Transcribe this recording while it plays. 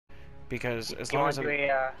Because as You long want as to do I'm...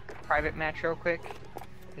 a private match real quick?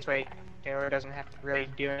 This way Taylor doesn't have to really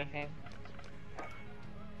do anything.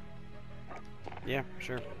 Yeah,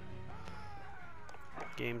 sure.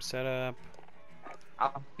 Game setup.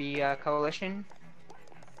 I'll be coalition.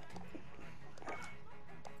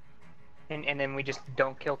 And then we just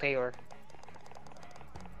don't kill Taylor.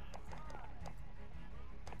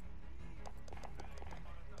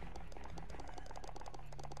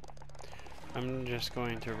 I'm just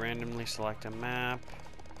going to randomly select a map.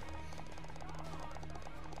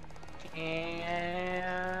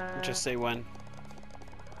 And... Just say when.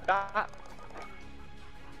 Stop.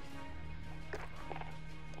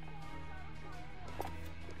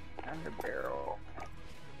 Under barrel.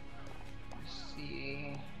 Let's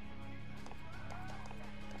see.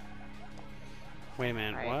 Wait a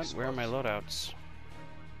minute, what? Where are my loadouts?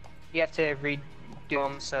 You have to redo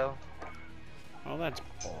them, so... Oh, that's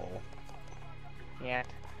bull. Yeah.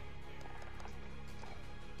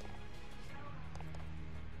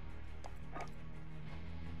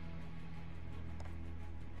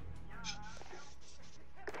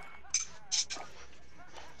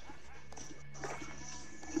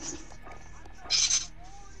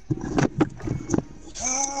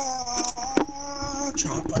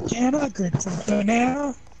 Chocolate banana, grapefruit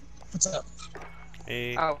banana. What's up?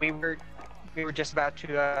 Hey. Oh, we were just about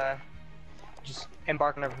to just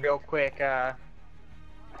embark on a real quick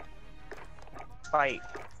fight.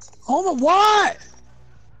 On the what?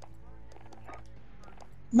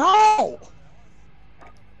 No!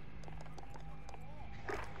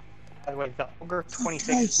 By the way, the Ogre 26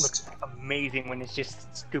 Christ. looks amazing when it's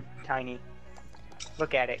just scoop tiny.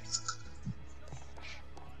 Look at it.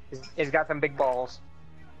 It's got some big balls.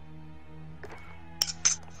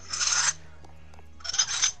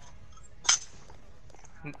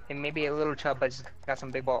 And maybe a little chub, but it's got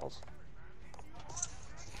some big balls.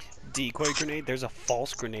 Decoy grenade? There's a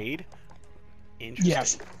false grenade? Interesting.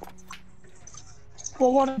 Yes.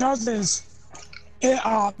 Well, what it does is it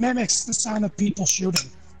mimics the sound of people shooting,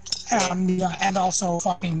 and also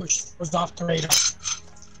fucking was off the radar.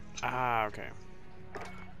 Ah, okay.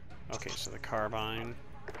 Okay, so the carbine.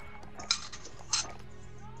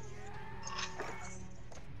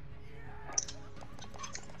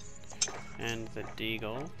 And the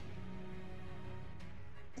deagle.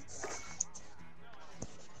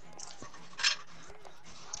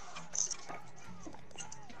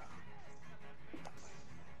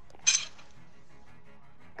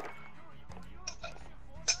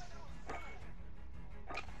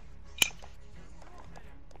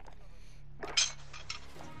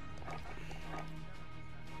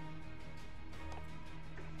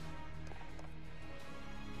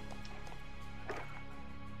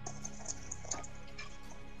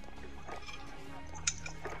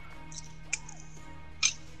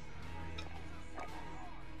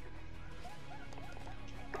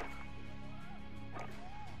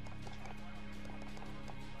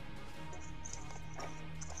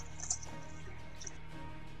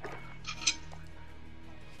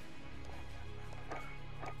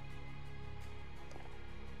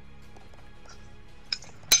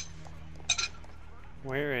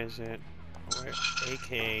 Where is it? Where?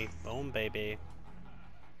 AK. Boom, baby.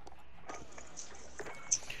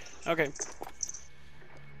 Okay.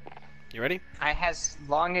 You ready? I has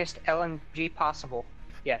longest LMG possible.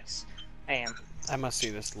 Yes, I am. I must see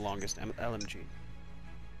this longest LMG.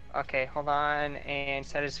 Okay, hold on and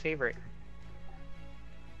set his favorite.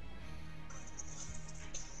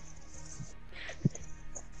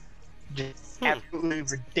 Just absolutely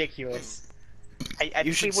ridiculous. I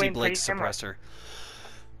You should think we see win Blake's pretty similar. suppressor.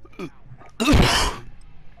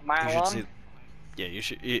 My You should alarm? see. Yeah, you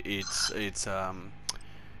should. It's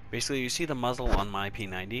basically you see the muzzle on my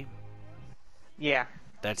P90. Yeah.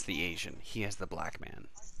 That's the Asian. He has the black man.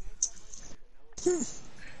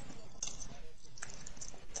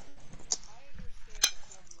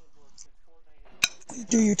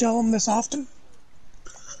 Do you tell them this often?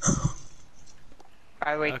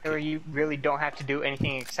 By the way, Okay. Taylor, you really don't have to do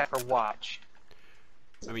anything except for watch.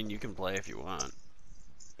 I mean, you can play if you want.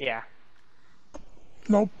 Yeah.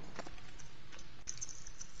 Nope.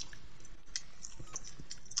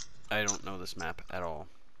 I don't know this map at all.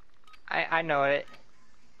 I know it.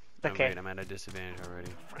 Oh, Okay. wait, I'm at a disadvantage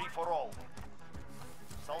already. Free for all.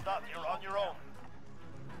 Soldat, you're on your own.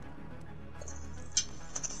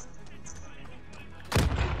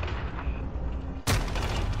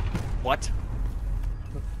 What?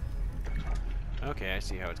 Okay, I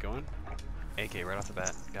see how it's going. AK right off the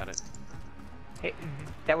bat. Got it. Hey,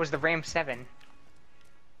 that was the Ram 7.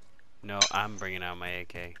 No, I'm bringing out my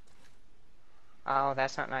AK. Oh,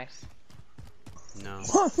 that's not nice. No.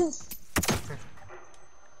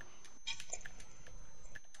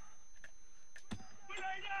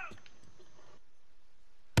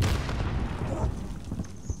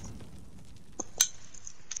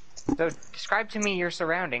 So describe to me your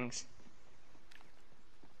surroundings.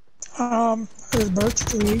 There's a birch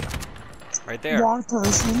tree. Right there. Wrong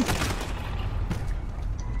person.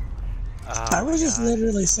 Oh I was my just God.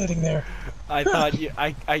 literally sitting there. I thought you.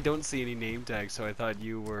 I don't see any name tags, so I thought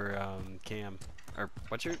you were Cam. Or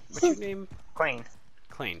what's your name? Quain.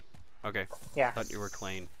 Clane. Okay. Yeah. Thought you were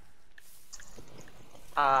Clane.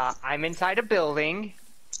 I'm inside a building,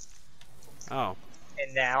 Oh.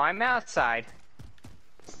 and now I'm outside.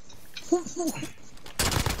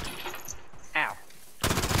 Ow.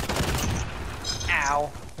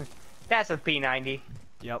 Ow. That's a P90.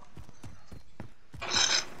 Yep.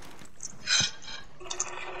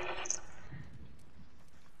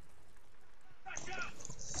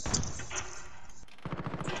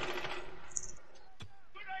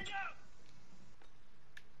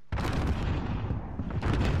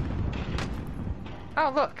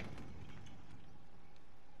 Oh, look.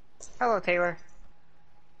 Hello, Taylor.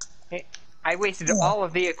 Hey, I wasted Yeah. all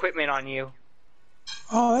of the equipment on you.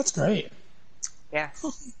 Oh, that's great. Yeah.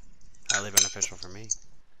 Highly beneficial for me.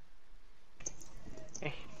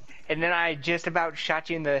 And then I just about shot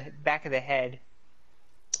you in the back of the head.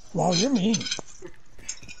 Wow, you're mean.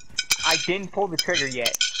 I didn't pull the trigger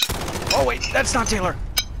yet. Oh wait, that's not Taylor.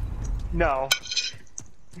 No.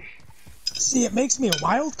 See, it makes me a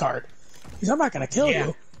wild card. Because I'm not gonna kill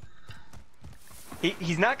Yeah. you.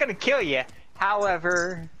 He's not gonna kill you.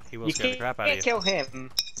 However, He will you scare the crap out of can't you. kill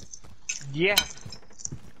him. Yeah.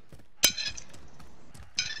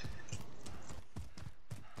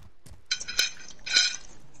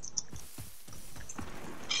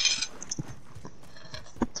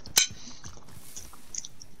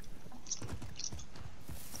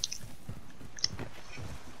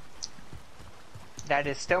 That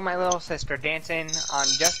is still my little sister dancing on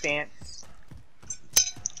Just Dance.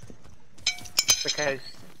 Because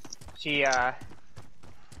she,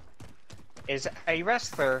 is a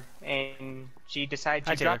wrestler and she decided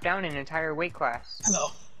Hi, to drop Taylor. down an entire weight class. Hello.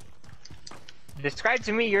 Describe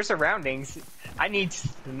to me your surroundings. I need to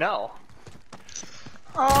know.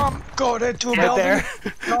 Going into a Right building. there.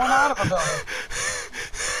 Going out of a building.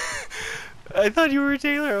 I thought you were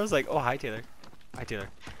Taylor. I was like, oh hi Taylor. Hi Taylor.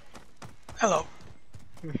 Hello.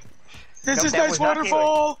 Nope, This is that nice was not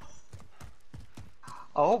waterfall.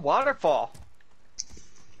 Oh, waterfall.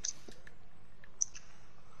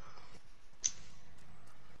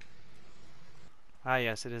 Ah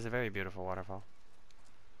yes, it is a very beautiful waterfall.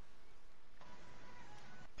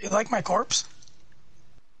 You like my corpse?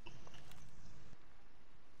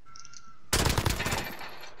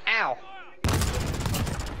 Ow.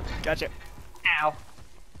 Gotcha. Ow.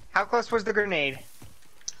 How close was the grenade?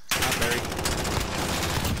 Not very.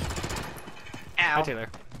 Ow. Hi Taylor.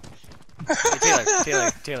 Hey,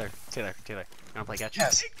 Taylor. You wanna play catch?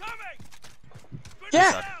 Yes. You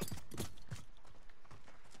Yeah. suck.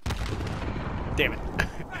 Damn it.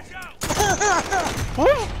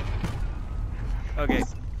 Okay,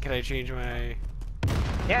 can I change my...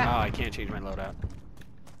 Yeah. Oh, I can't change my loadout.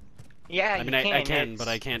 Yeah, I mean, I can, but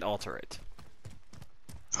I can't alter it.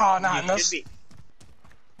 Oh, not in You this. should be.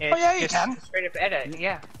 Oh, yeah, you Just can. Straight up edit,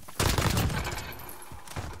 yeah.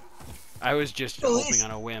 I was just Please. hoping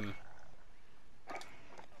on a whim.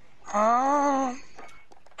 A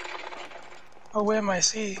whim I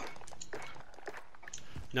see.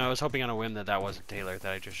 No, I was hoping on a whim that that wasn't Taylor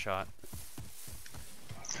that I just shot.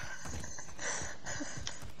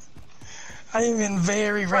 I am in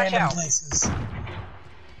very Watch random out. places.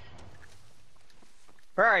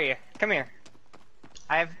 Where are you? Come here.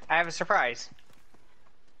 I have a surprise.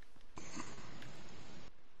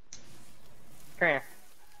 Come here.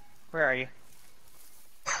 Where are you?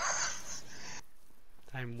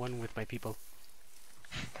 I'm one with my people.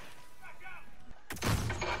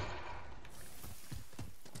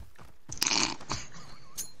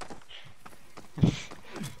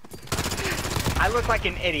 I look like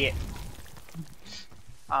an idiot.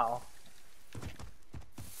 Oh.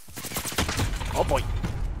 Oh boy.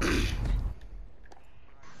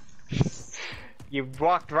 You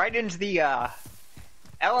walked right into the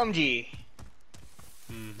LMG.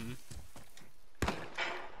 Mm-hmm.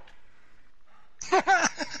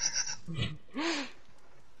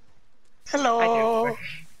 Hello. I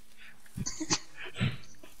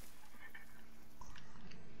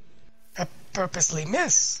I purposely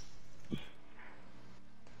miss.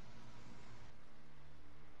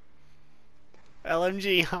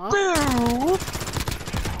 LMG, huh? Boo.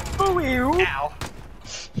 Boo. Ow.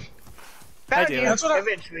 Found do. you That's what I-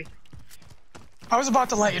 eventually. I was about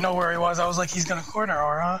to let you know where he was. I was like, he's gonna corner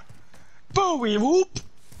or huh? Booey whoop.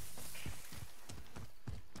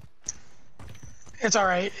 It's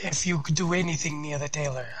alright if you do anything near the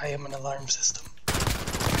tailor. I am an alarm system.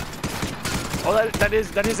 Oh, that is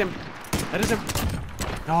him. That is him.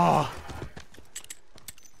 Oh.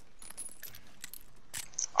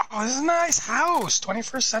 Oh, this is a nice house.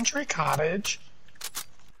 21st century cottage.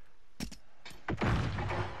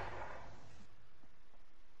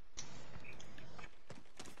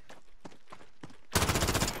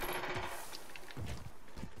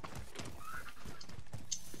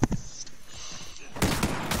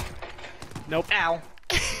 Nope. Ow.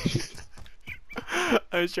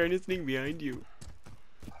 I was trying to sneak behind you.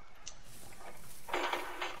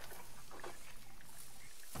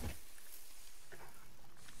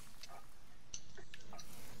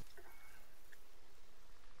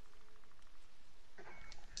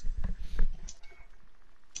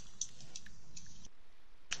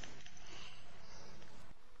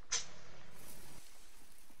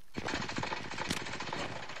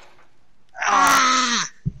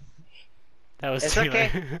 That was It's too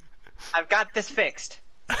okay. late. I've got this fixed.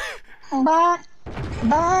 Back.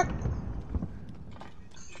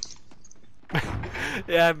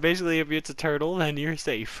 Yeah, basically, if it's a turtle, then you're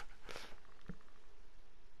safe.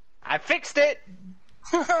 I fixed it.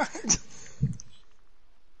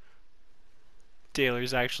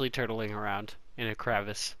 Taylor's actually turtling around in a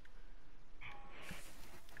crevice.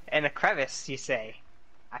 In a crevice, you say?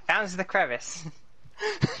 I found the crevice.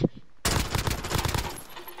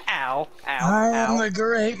 Ow, ow, I am ow. the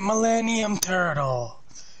great Millennium Turtle.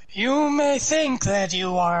 You may think that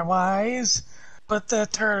you are wise, but the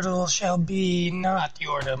turtle shall be not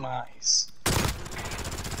your demise.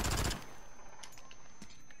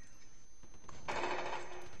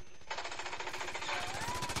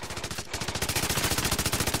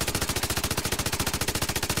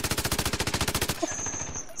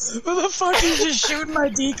 Who the fuck is just shooting my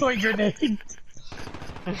decoy grenade?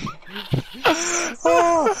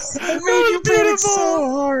 Oh, it made you panic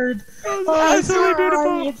so hard. I absolutely threw beautiful.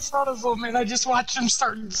 right in front of him, and I just watched him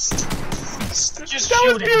start just That was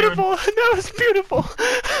shooting, beautiful. That was beautiful.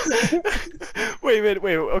 Wait a minute.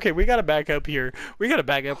 Wait. Okay, we gotta back up here. We gotta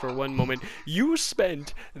back up for one moment. You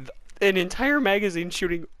spent an entire magazine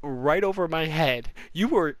shooting right over my head. You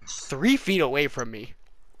were 3 feet away from me.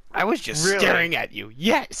 I was just Really? staring at you.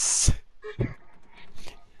 Yes.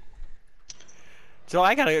 So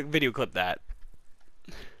I gotta video clip that.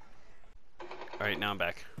 Alright, now I'm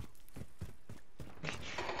back.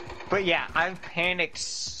 But yeah, I panicked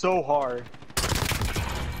so hard.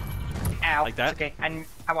 Ow. Like that? It's okay,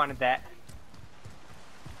 I wanted that.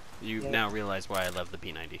 You Yeah. now realize why I love the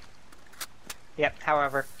P90. Yep,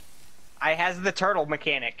 however, I has the turtle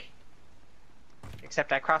mechanic.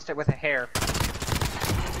 Except I crossed it with a hair.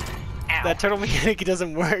 Ow. That turtle mechanic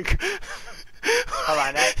doesn't work. Hold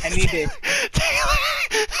on, I need to...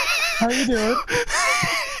 How you doing?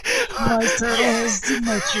 My turtle has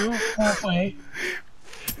met you halfway.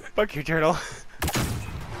 Fuck you, turtle.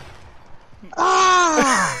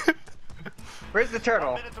 Ah! Where's the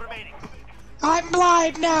turtle? Minutes remaining. I'm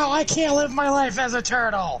blind now. I can't live my life as a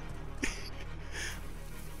turtle.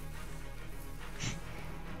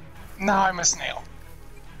 Now I'm a snail.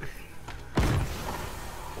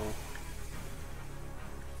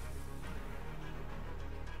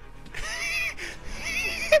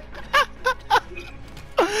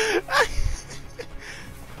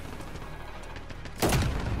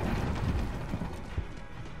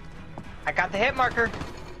 I got the hit marker.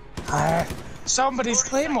 Somebody's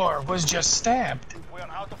claymore was just stabbed. We are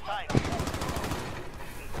out of time.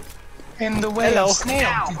 In the way Hello. of snail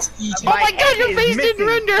Ow. gets eaten. My Oh my god, head your is face didn't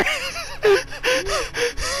missing. render!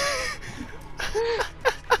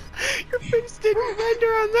 Your face didn't render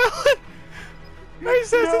on that one! My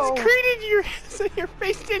Assassin's No. Creed in your and your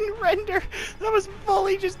face didn't render! That was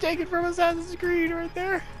fully just taken from Assassin's Creed right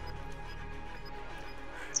there.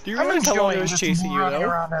 Do you I'm realize how long I enjoying was just chasing you running though?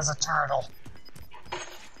 around as a turtle.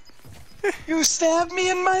 You stabbed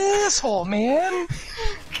me in my asshole, man.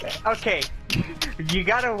 Okay, you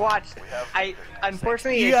gotta watch.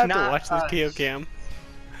 Unfortunately, You it's have not. to watch this PO cam.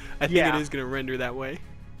 I think yeah. it is gonna render that way.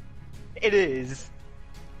 It is.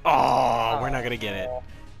 Oh, we're not gonna get it.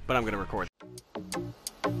 But I'm gonna record.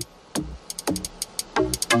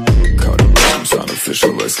 Caught in rhymes,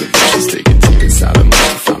 unofficial excavations, taking deep inside of me.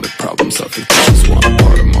 Found the problems of fictitious, one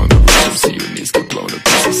apart among the victims. See your knees get blown to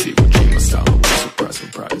pieces. See what dream my style, surprise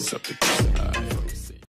when pride is up to pieces.